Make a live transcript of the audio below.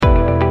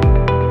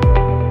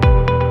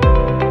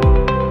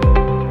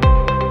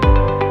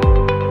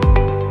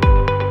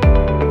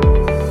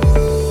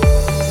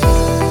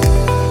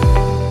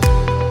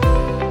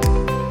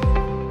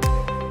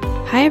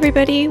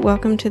everybody.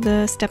 Welcome to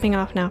the Stepping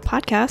Off Now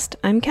podcast.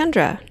 I'm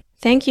Kendra.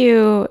 Thank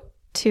you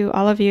to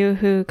all of you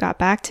who got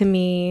back to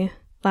me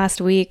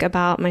last week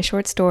about my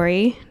short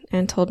story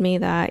and told me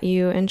that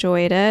you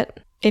enjoyed it.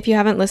 If you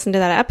haven't listened to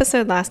that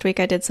episode last week,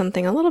 I did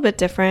something a little bit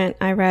different.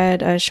 I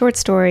read a short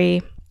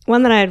story,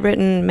 one that I had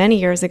written many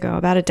years ago,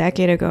 about a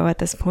decade ago at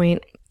this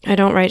point. I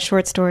don't write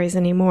short stories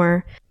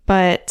anymore,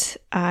 but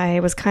I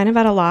was kind of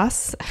at a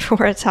loss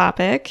for a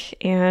topic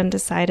and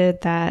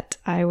decided that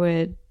I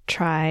would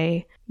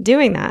try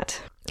doing that.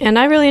 And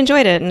I really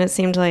enjoyed it, and it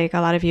seemed like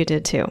a lot of you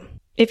did too.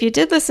 If you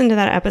did listen to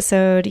that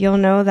episode, you'll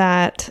know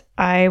that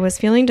I was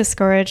feeling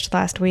discouraged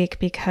last week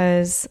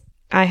because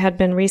I had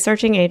been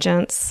researching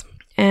agents,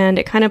 and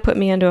it kind of put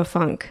me into a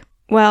funk.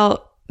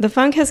 Well, the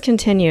funk has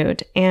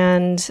continued,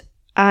 and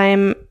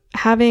I'm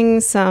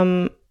having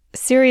some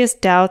serious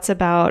doubts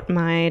about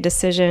my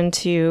decision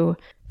to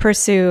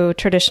pursue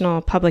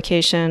traditional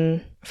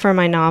publication for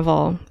my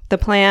novel. The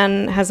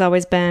plan has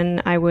always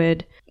been I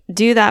would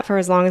do that for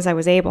as long as I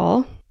was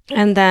able,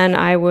 and then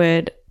I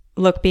would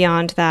look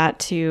beyond that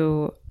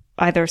to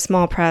either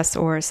small press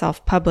or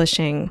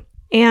self-publishing.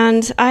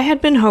 And I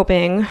had been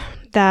hoping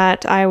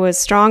that I was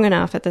strong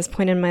enough at this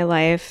point in my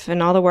life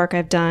and all the work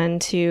I've done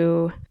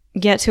to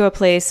get to a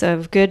place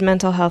of good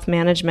mental health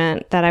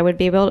management that I would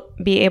be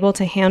able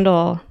to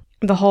handle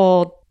the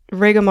whole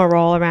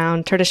rigmarole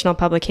around traditional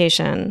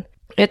publication.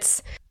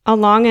 It's a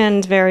long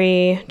and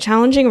very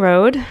challenging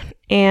road,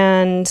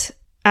 and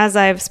as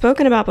I've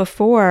spoken about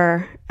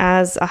before,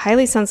 as a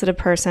highly sensitive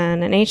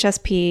person, an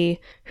HSP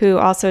who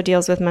also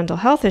deals with mental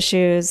health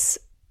issues,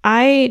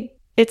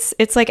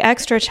 it's like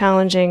extra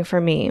challenging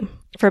for me,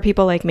 for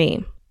people like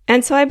me.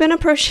 And so I've been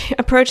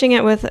approaching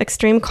it with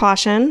extreme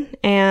caution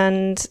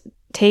and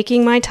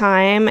taking my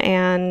time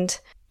and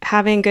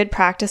having good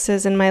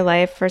practices in my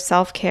life for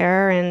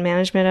self-care and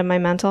management of my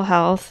mental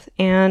health.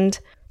 And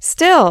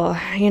still,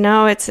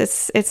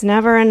 it's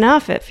never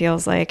enough, it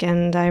feels like.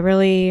 And I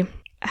really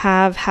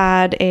have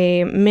had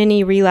a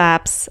mini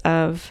relapse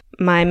of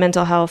my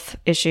mental health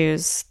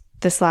issues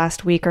this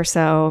last week or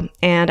so,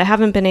 and I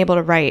haven't been able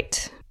to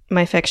write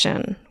my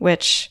fiction,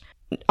 which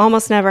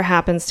almost never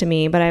happens to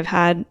me, but I've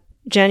had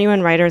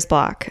genuine writer's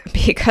block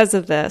because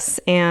of this,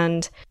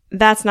 and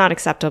that's not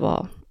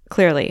acceptable,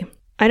 clearly.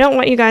 I don't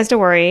want you guys to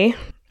worry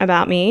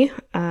about me.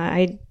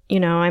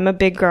 I'm a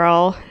big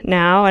girl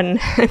now, and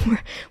I'm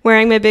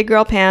wearing my big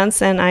girl pants,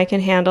 and I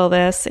can handle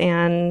this,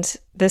 and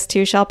this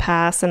too shall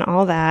pass, and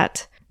all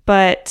that.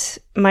 But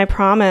my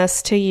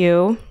promise to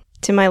you,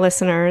 to my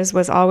listeners,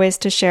 was always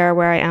to share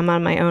where I am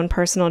on my own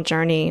personal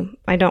journey.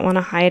 I don't want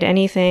to hide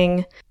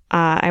anything.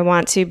 I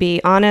want to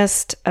be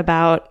honest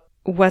about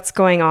what's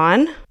going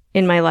on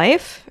in my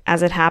life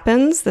as it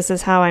happens. This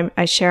is how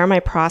I share my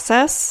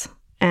process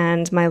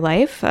and my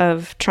life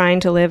of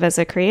trying to live as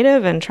a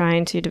creative and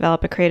trying to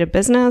develop a creative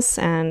business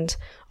and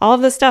all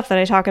of the stuff that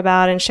I talk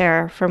about and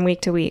share from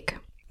week to week.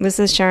 This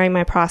is sharing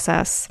my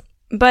process.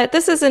 But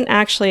this isn't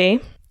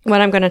actually what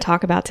I'm going to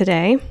talk about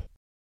today.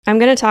 I'm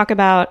going to talk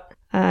about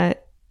a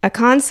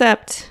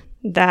concept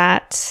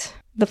that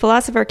the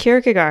philosopher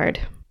Kierkegaard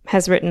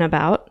has written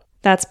about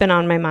that's been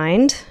on my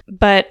mind.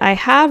 But I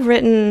have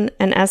written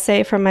an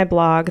essay from my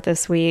blog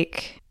this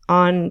week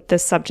on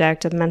this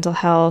subject of mental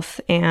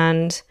health,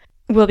 and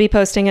we'll be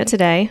posting it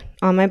today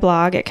on my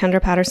blog at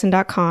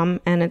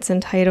kendrapatterson.com, and it's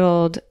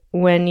entitled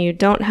When You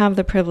Don't Have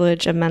the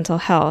Privilege of Mental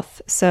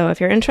Health. So if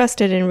you're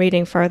interested in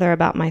reading further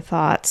about my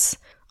thoughts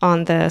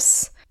on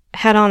this,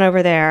 head on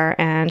over there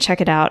and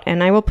check it out.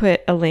 And I will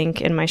put a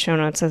link in my show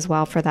notes as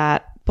well for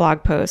that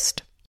blog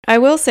post. I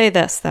will say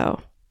this,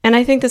 though, and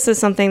I think this is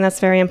something that's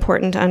very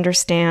important to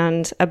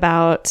understand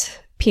about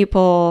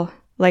people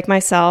like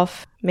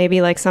myself,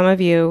 maybe like some of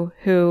you,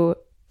 who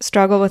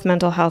struggle with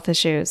mental health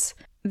issues.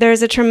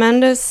 There's a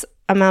tremendous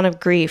amount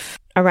of grief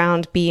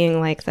around being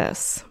like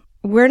this.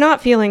 We're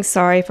not feeling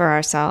sorry for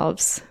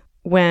ourselves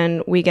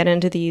when we get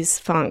into these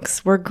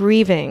funks. We're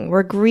grieving.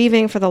 We're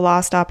grieving for the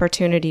lost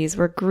opportunities.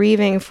 We're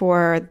grieving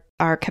for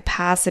our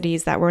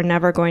capacities that we're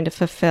never going to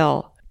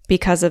fulfill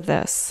because of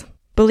this.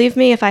 Believe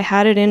me, if I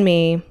had it in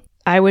me,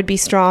 I would be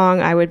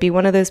strong. I would be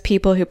one of those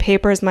people who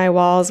papers my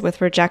walls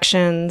with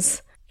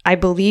rejections. I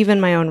believe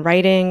in my own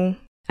writing.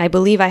 I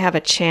believe I have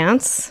a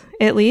chance,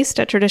 at least,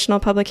 at traditional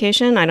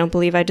publication. I don't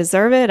believe I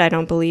deserve it. I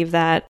don't believe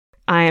that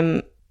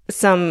I'm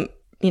some,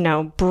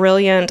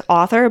 brilliant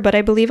author, but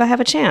I believe I have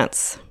a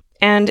chance.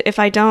 And if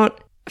I don't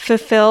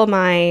fulfill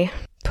my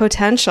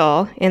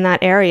potential in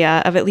that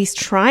area of at least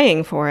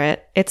trying for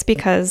it, it's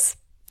because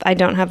I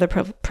don't have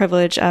the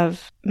privilege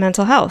of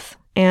mental health.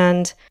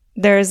 And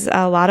there's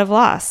a lot of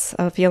loss,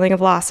 a feeling of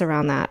loss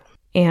around that.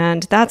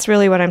 And that's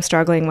really what I'm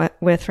struggling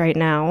with right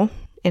now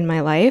in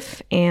my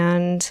life.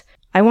 And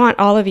I want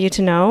all of you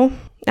to know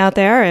out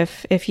there,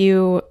 if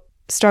you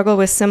struggle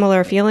with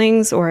similar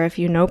feelings, or if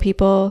you know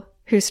people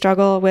who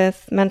struggle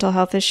with mental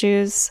health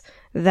issues,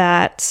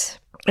 that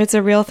it's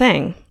a real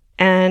thing.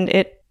 And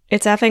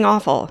it's effing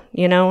awful,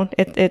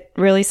 it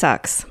really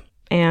sucks.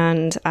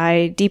 And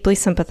I deeply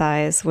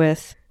sympathize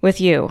with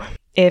you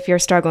if you're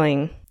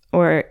struggling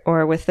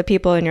or with the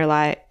people in your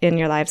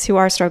lives who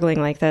are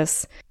struggling like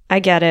this. I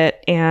get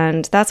it,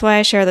 and that's why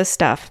I share this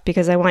stuff,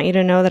 because I want you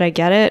to know that I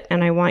get it,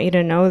 and I want you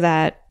to know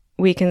that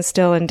we can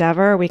still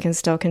endeavor, we can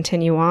still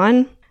continue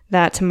on,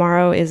 that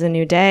tomorrow is a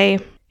new day,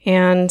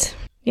 and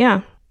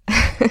yeah.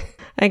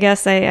 I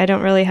guess I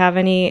don't really have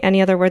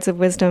any other words of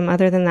wisdom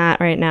other than that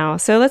right now.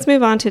 So let's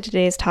move on to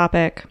today's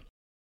topic.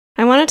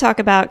 I want to talk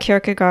about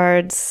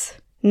Kierkegaard's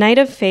Night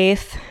of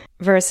Faith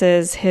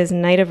versus his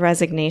Night of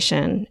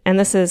Resignation. And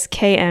this is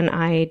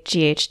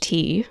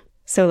Knight,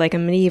 so like a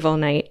medieval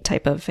knight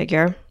type of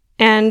figure.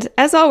 And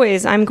as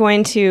always, I'm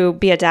going to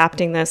be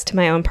adapting this to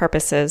my own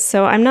purposes.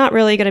 So I'm not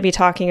really going to be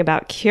talking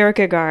about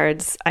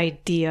Kierkegaard's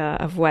idea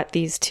of what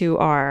these two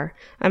are.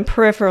 I'm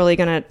peripherally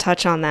going to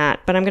touch on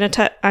that, but I'm going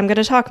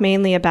to talk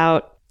mainly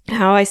about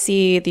how I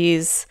see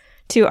these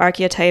two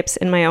archetypes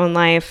in my own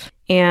life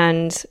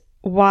and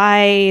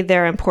why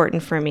they're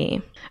important for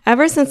me.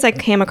 Ever since I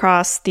came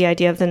across the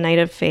idea of the Night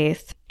of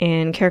Faith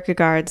in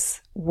Kierkegaard's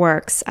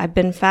works, I've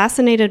been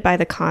fascinated by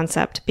the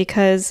concept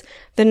because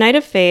the Night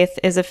of Faith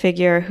is a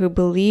figure who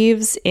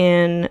believes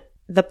in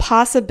the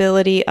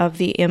possibility of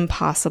the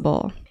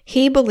impossible.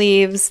 He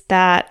believes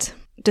that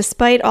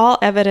despite all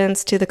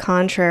evidence to the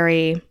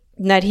contrary,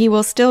 that he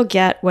will still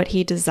get what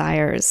he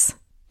desires.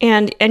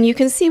 And you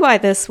can see why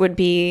this would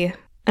be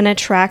an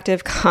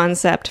attractive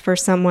concept for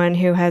someone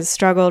who has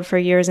struggled for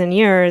years and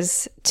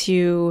years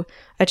to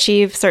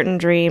achieve certain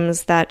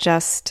dreams that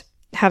just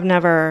have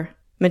never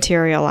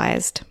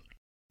materialized.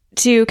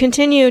 To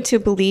continue to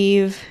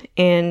believe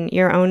in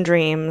your own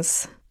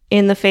dreams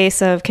in the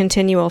face of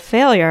continual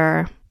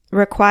failure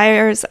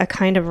requires a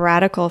kind of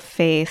radical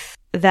faith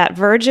that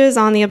verges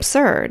on the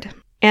absurd.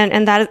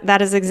 And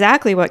that is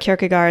exactly what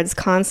Kierkegaard's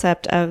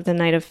concept of the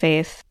Night of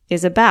Faith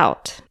is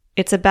about.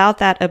 It's about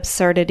that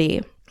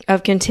absurdity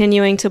of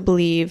continuing to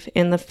believe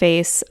in the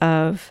face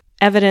of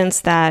evidence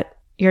that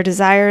your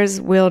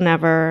desires will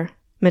never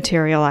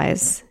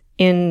materialize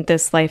in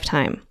this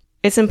lifetime.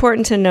 It's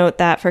important to note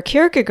that for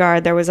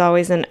Kierkegaard, there was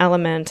always an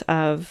element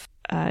of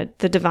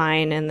the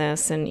divine in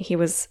this, and he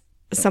was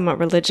somewhat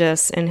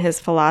religious in his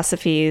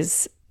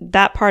philosophies.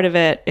 That part of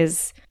it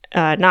is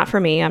not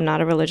for me. I'm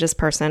not a religious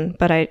person,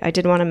 but I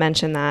did want to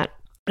mention that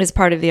as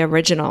part of the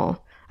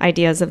original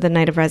ideas of the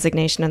Night of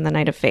Resignation and the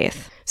Night of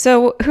Faith.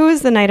 So who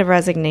is the Night of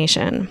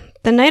Resignation?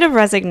 The Night of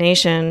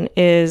Resignation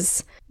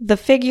is the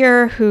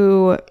figure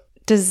who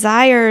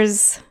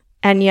desires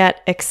and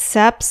yet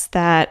accepts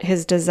that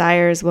his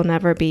desires will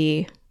never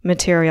be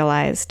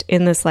materialized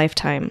in this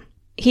lifetime.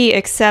 He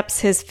accepts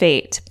his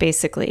fate,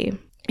 basically.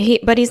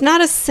 But he's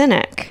not a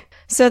cynic.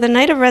 So the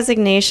Night of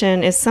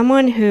Resignation is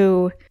someone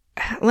who,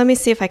 let me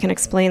see if I can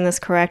explain this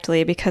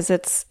correctly, because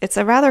it's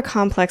a rather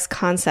complex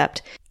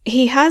concept.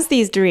 He has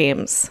these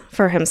dreams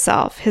for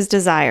himself, his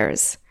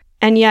desires,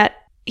 and yet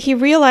he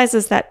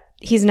realizes that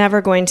he's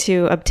never going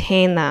to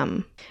obtain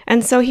them.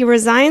 And so he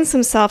resigns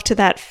himself to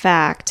that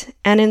fact,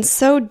 and in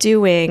so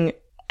doing,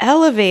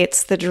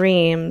 elevates the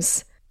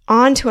dreams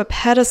onto a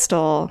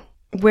pedestal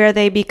where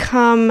they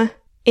become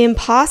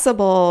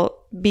impossible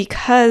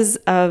because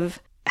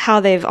of how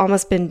they've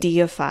almost been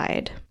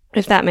deified,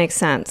 if that makes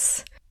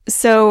sense.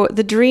 So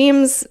the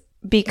dreams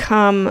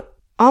become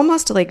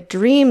almost like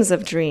dreams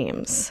of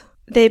dreams.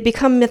 They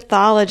become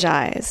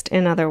mythologized,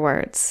 in other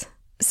words.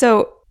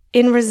 So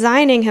in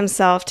resigning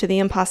himself to the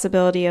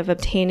impossibility of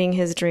obtaining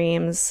his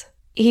dreams,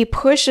 he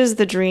pushes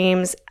the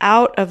dreams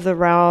out of the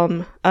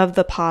realm of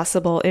the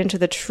possible into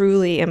the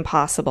truly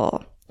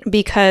impossible,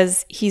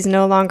 because he's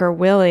no longer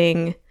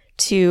willing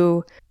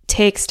to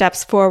take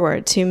steps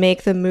forward to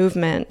make the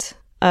movement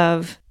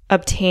of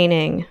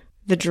obtaining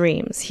the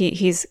dreams.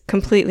 He's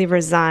completely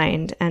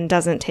resigned and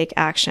doesn't take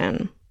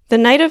action. The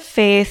Night of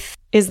Faith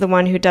is the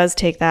one who does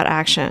take that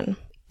action,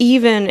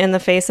 even in the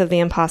face of the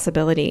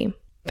impossibility.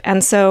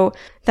 And so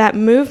that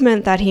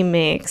movement that he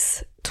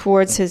makes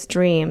towards his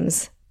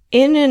dreams,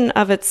 in and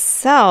of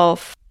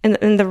itself, and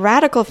the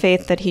radical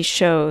faith that he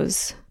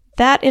shows,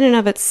 that in and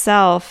of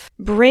itself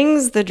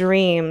brings the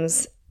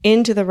dreams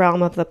into the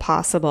realm of the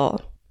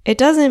possible. It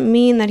doesn't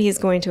mean that he's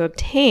going to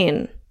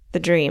obtain the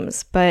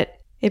dreams, but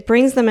it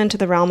brings them into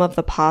the realm of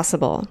the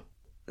possible.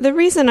 The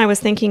reason I was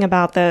thinking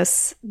about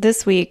this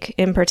week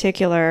in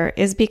particular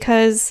is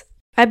because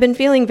I've been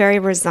feeling very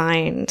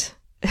resigned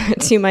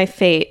to my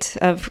fate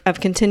of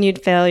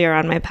continued failure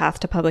on my path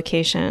to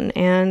publication.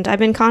 And I've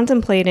been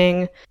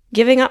contemplating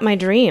giving up my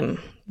dream,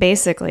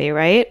 basically,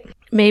 right?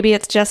 Maybe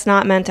it's just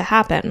not meant to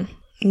happen.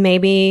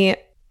 Maybe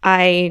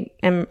I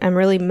am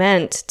really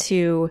meant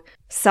to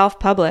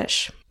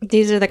self-publish.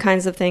 These are the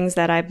kinds of things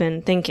that I've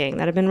been thinking,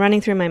 that have been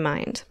running through my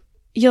mind.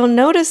 You'll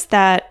notice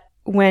that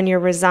when you're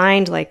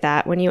resigned like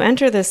that, when you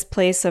enter this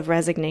place of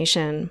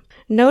resignation,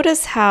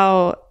 notice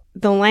how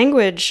the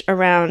language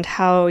around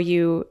how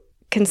you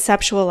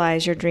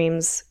conceptualize your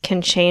dreams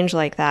can change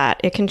like that.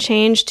 It can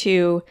change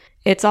to,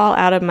 it's all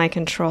out of my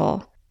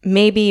control.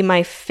 Maybe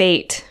my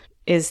fate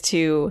is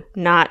to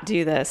not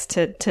do this,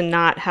 to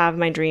not have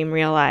my dream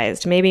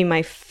realized. Maybe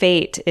my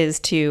fate is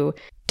to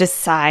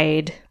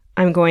decide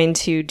I'm going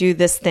to do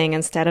this thing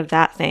instead of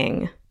that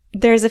thing.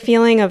 there's a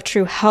feeling of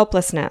true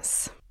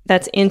helplessness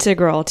that's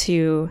integral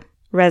to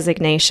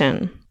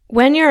resignation.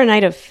 When you're a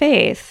Knight of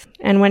Faith,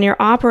 and when you're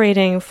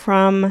operating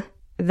from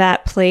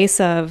that place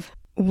of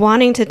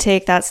wanting to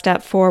take that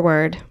step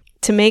forward,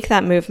 to make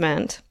that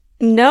movement,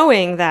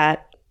 knowing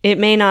that it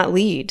may not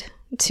lead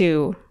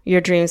to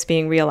your dreams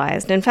being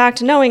realized. In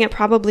fact, knowing it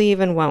probably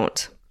even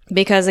won't.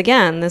 Because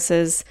again, this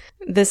is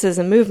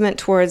a movement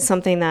towards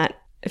something that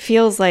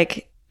feels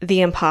like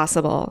the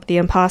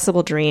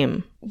impossible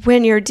dream.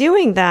 When you're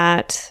doing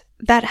that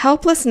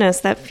helplessness,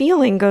 that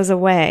feeling goes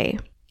away.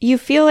 You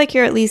feel like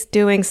you're at least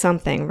doing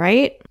something,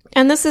 right?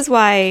 And this is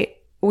why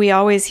we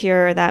always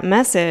hear that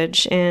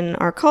message in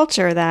our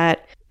culture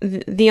that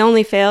the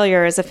only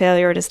failure is a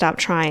failure to stop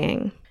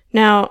trying.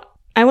 Now,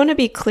 I want to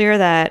be clear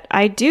that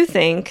I do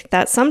think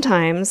that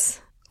sometimes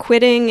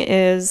quitting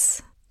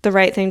is the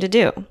right thing to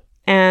do.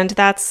 And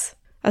that's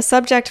a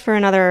subject for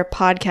another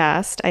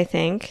podcast, I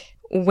think.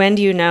 When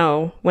do you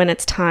know when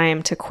it's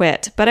time to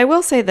quit? But I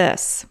will say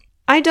this.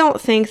 I don't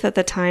think that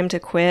the time to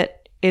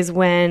quit is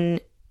when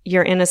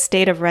you're in a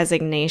state of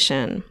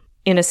resignation,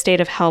 in a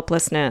state of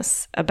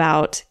helplessness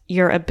about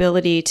your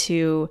ability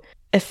to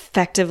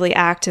effectively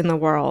act in the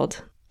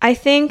world. I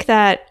think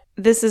that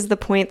this is the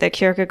point that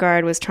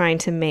Kierkegaard was trying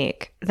to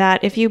make,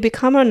 that if you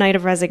become a Knight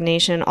of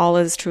Resignation, all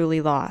is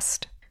truly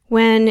lost.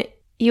 When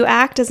you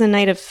act as a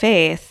Knight of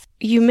Faith,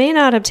 you may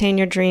not obtain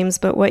your dreams,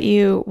 but what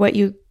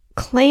you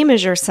claim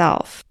is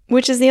yourself,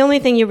 which is the only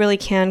thing you really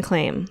can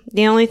claim.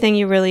 The only thing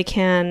you really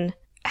can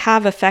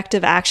have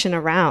effective action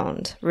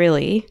around,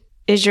 really,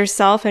 is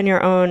yourself and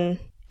your own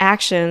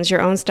actions,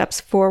 your own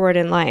steps forward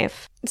in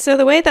life. So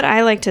the way that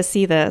I like to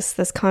see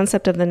this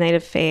concept of the Knight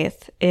of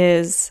Faith,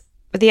 is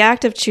the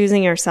act of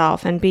choosing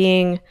yourself and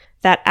being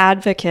that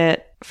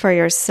advocate for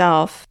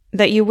yourself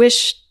that you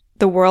wish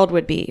the world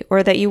would be,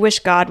 or that you wish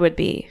God would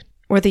be,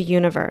 or the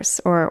universe,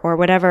 or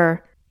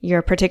whatever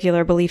your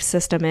particular belief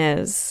system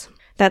is.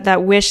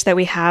 That wish that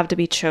we have to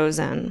be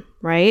chosen,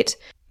 right?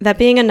 That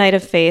being a Knight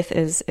of Faith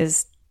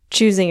is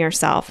choosing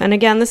yourself. And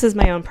again, this is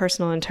my own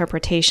personal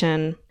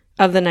interpretation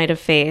of the Knight of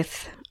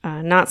Faith,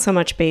 not so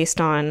much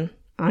based on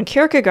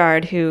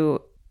Kierkegaard,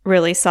 who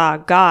really saw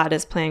God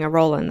as playing a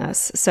role in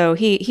this. So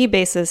he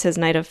bases his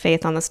Knight of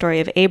Faith on the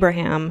story of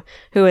Abraham,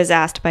 who is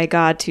asked by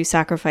God to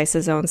sacrifice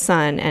his own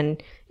son.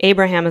 And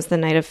Abraham is the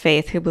Knight of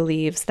Faith who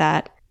believes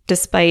that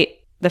despite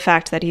the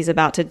fact that he's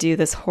about to do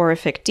this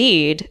horrific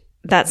deed,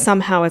 that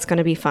somehow it's going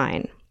to be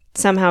fine.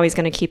 Somehow he's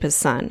going to keep his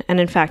son.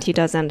 And in fact, he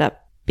does end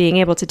up being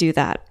able to do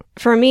that.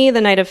 For me, the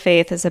Knight of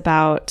Faith is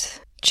about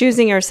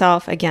choosing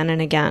yourself again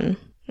and again,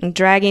 and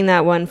dragging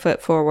that one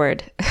foot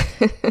forward.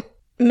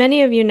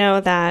 Many of you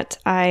know that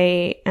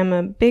I am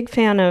a big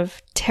fan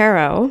of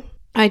tarot.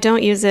 I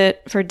don't use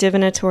it for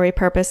divinatory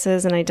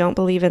purposes, and I don't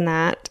believe in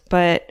that.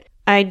 But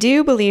I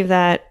do believe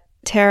that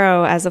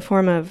tarot, as a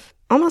form of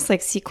almost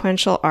like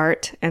sequential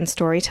art and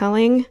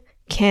storytelling,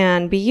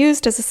 can be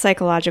used as a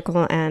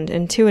psychological and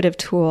intuitive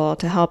tool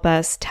to help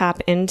us tap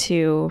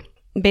into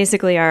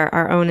basically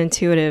our own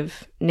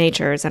intuitive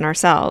natures and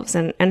ourselves,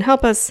 and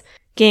help us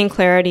gain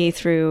clarity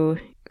through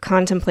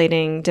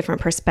contemplating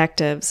different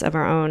perspectives of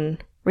our own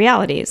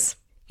realities.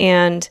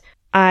 And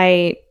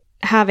I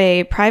have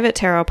a private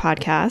tarot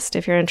podcast.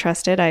 If you're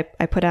interested, I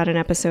put out an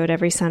episode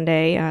every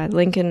Sunday,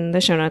 link in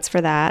the show notes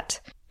for that.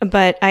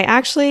 But I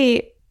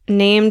actually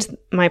named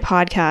my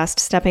podcast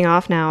Stepping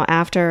Off Now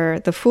after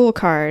the Fool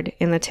card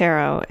in the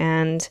tarot.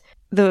 And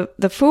the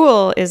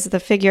Fool is the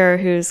figure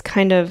who's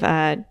kind of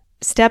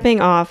stepping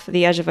off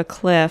the edge of a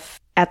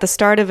cliff at the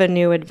start of a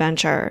new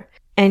adventure.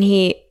 And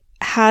he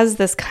has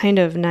this kind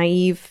of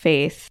naive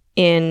faith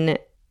in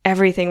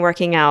everything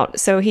working out.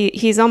 So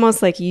he's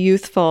almost like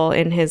youthful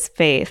in his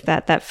faith,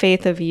 that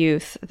faith of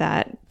youth,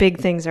 that big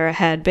things are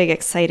ahead, big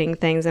exciting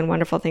things and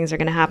wonderful things are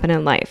going to happen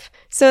in life.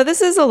 So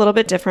this is a little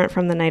bit different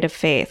from the Knight of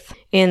Faith,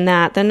 in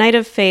that the Knight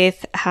of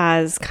Faith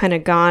has kind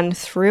of gone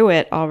through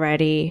it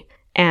already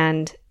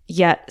and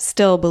yet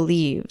still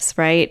believes,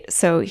 right?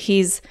 So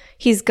he's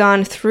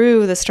gone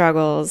through the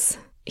struggles.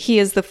 He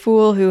is the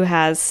fool who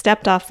has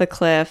stepped off the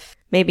cliff,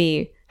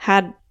 maybe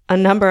had a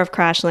number of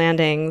crash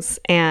landings,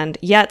 and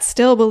yet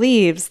still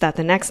believes that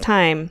the next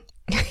time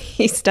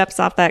he steps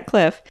off that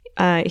cliff,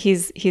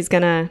 he's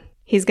gonna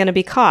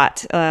be caught.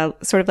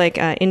 Sort of like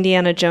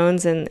Indiana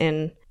Jones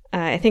in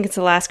I think it's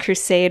The Last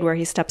Crusade, where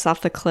he steps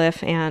off the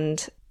cliff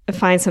and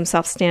finds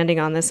himself standing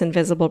on this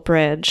invisible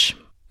bridge.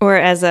 Or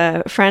as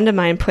a friend of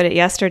mine put it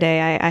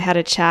yesterday, I had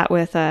a chat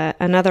with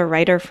another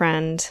writer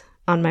friend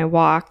on my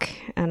walk,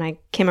 and I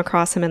came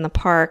across him in the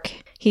park.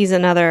 He's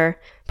another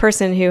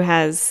person who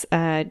has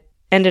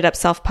ended up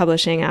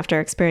self-publishing after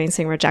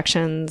experiencing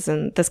rejections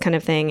and this kind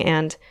of thing.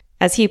 And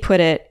as he put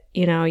it,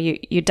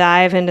 you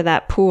dive into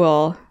that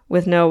pool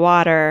with no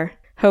water,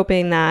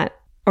 hoping that,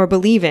 or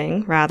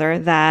believing rather,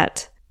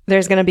 that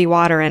there's going to be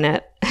water in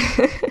it.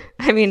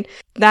 I mean,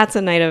 that's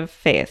a Knight of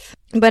Faith.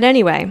 But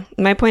anyway,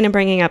 my point in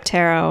bringing up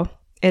tarot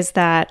is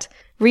that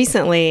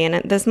recently,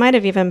 and this might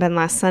have even been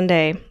last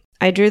Sunday,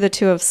 I drew the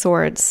Two of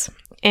Swords.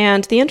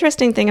 And the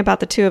interesting thing about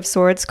the Two of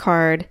Swords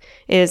card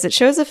is it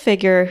shows a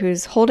figure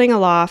who's holding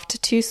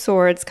aloft two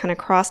swords kind of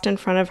crossed in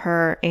front of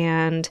her,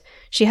 and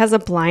she has a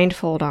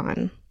blindfold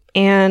on.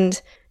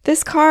 And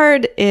this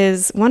card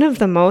is one of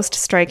the most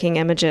striking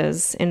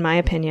images, in my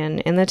opinion,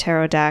 in the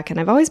tarot deck, and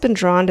I've always been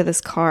drawn to this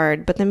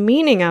card, but the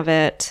meaning of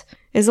it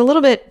is a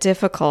little bit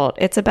difficult.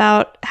 It's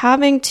about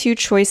having two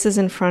choices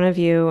in front of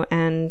you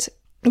and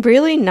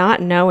really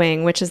not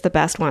knowing which is the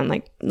best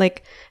one,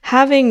 like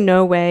having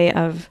no way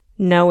of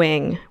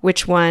knowing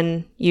which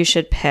one you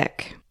should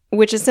pick,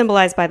 which is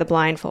symbolized by the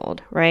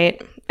blindfold,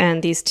 right?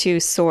 And these two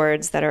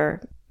swords that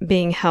are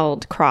being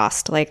held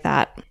crossed like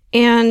that.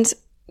 And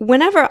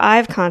whenever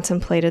I've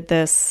contemplated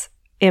this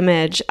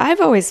image,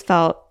 I've always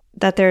felt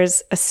that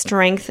there's a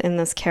strength in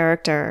this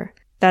character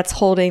that's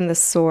holding the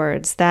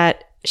swords,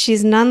 that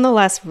she's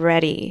nonetheless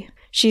ready.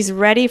 She's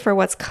ready for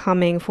what's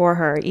coming for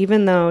her,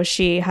 even though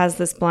she has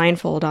this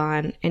blindfold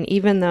on, and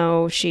even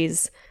though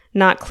she's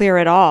not clear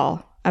at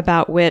all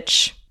about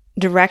which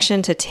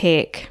direction to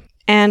take.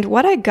 And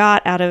what I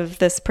got out of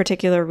this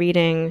particular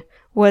reading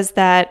was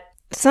that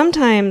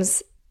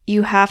sometimes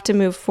you have to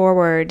move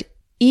forward,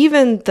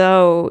 even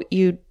though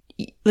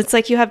it's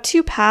like you have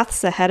two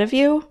paths ahead of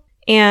you,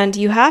 and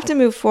you have to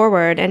move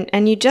forward,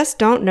 and you just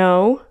don't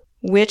know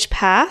which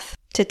path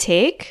to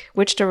take,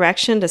 which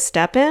direction to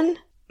step in,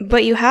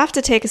 but you have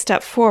to take a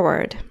step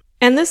forward.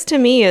 And this to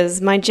me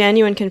is my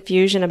genuine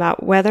confusion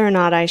about whether or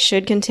not I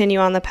should continue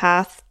on the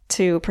path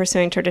to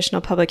pursuing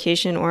traditional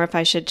publication, or if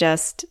I should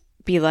just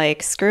be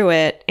like, screw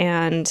it,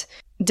 and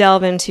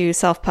delve into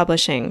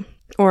self-publishing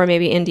or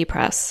maybe indie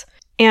press.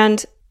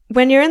 And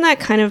when you're in that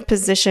kind of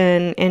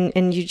position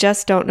and you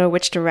just don't know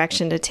which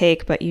direction to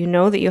take, but you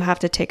know that you have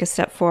to take a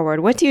step forward,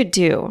 what do you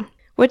do?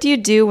 What do you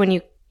do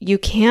when you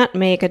can't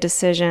make a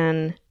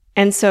decision,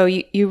 and so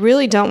you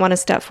really don't want to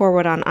step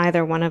forward on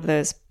either one of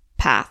those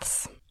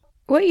paths?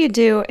 What you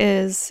do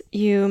is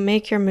you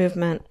make your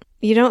movement.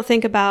 You don't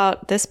think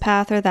about this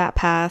path or that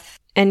path,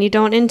 and you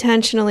don't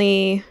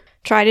intentionally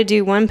try to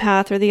do one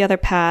path or the other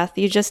path.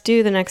 You just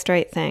do the next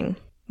right thing,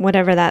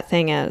 whatever that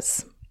thing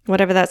is,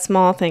 whatever that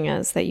small thing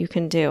is that you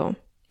can do.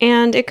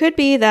 And it could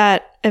be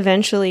that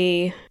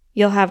eventually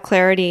you'll have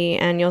clarity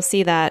and you'll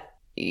see that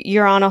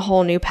you're on a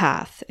whole new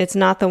path. It's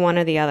not the one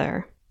or the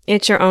other.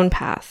 It's your own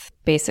path,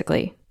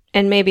 basically.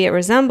 And maybe it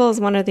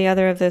resembles one or the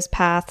other of those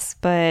paths,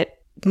 but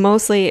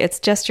mostly it's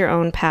just your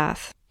own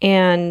path.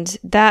 And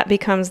that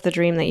becomes the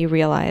dream that you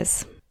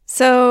realize.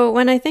 So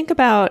when I think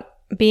about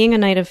being a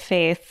Knight of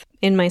Faith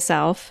in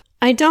myself,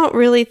 I don't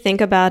really think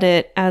about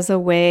it as a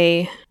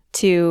way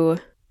to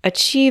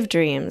achieve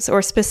dreams,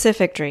 or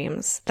specific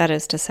dreams, that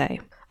is to say.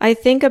 I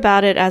think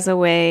about it as a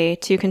way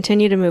to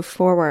continue to move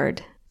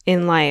forward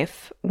in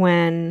life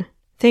when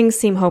things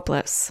seem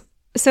hopeless.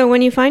 So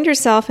when you find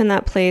yourself in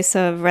that place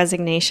of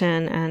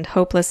resignation and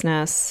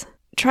hopelessness,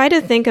 try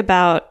to think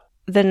about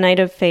the Knight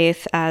of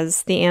Faith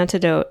as the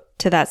antidote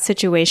to that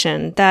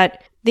situation,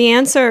 that the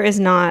answer is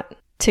not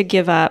to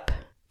give up,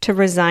 to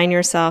resign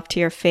yourself to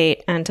your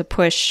fate, and to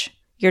push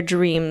your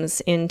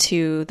dreams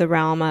into the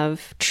realm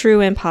of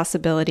true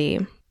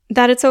impossibility.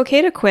 That it's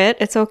okay to quit,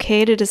 it's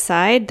okay to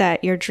decide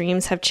that your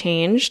dreams have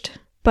changed,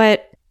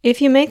 but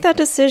if you make that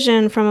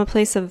decision from a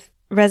place of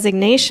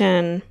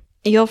resignation,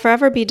 you'll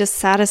forever be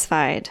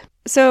dissatisfied.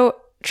 So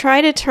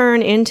try to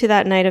turn into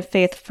that Knight of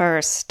Faith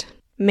first.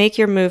 Make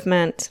your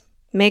movement,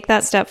 make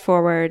that step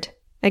forward.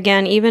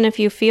 Again, even if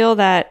you feel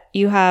that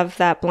you have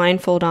that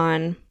blindfold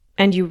on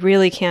and you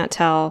really can't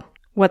tell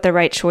what the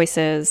right choice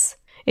is,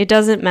 it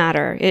doesn't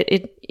matter.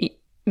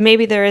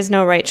 Maybe there is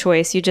no right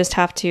choice. You just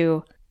have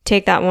to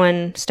take that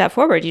one step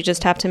forward. You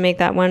just have to make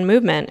that one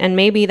movement. And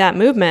maybe that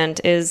movement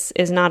is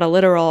not a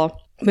literal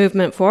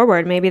movement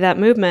forward. Maybe that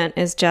movement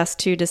is just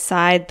to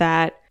decide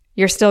that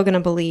you're still going to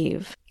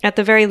believe, at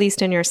the very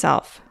least in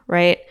yourself,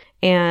 right?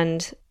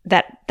 And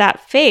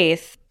that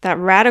faith, that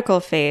radical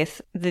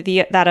faith,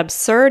 that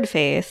absurd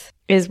faith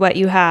is what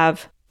you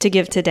have to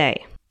give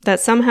today. That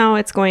somehow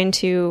it's going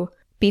to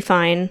be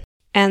fine,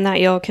 and that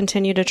you'll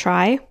continue to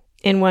try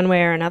in one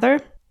way or another,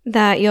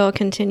 that you'll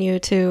continue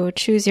to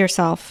choose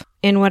yourself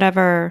in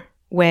whatever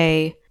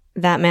way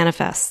that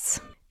manifests.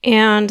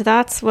 And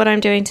that's what I'm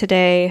doing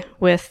today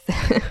with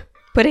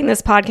putting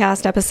this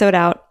podcast episode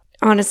out.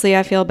 Honestly,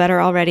 I feel better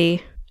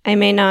already. I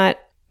may not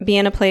be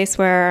in a place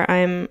where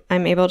I'm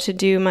able to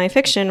do my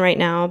fiction right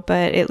now,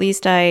 but at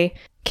least I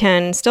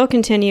can still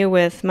continue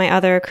with my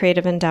other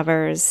creative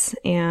endeavors,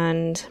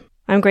 and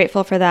I'm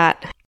grateful for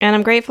that. And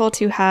I'm grateful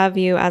to have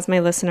you as my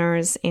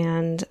listeners,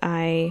 and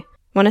I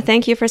want to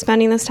thank you for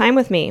spending this time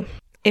with me.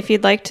 If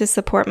you'd like to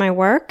support my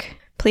work,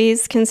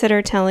 please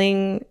consider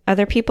telling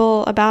other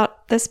people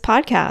about this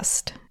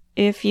podcast.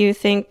 If you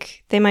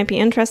think they might be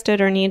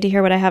interested or need to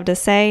hear what I have to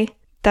say,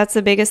 that's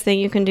the biggest thing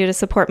you can do to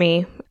support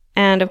me.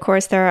 And of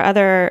course, there are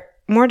other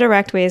more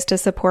direct ways to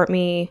support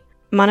me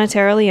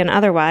monetarily and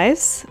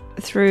otherwise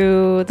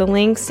through the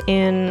links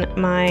in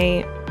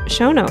my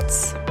show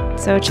notes.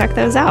 So check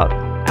those out.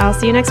 I'll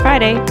see you next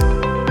Friday.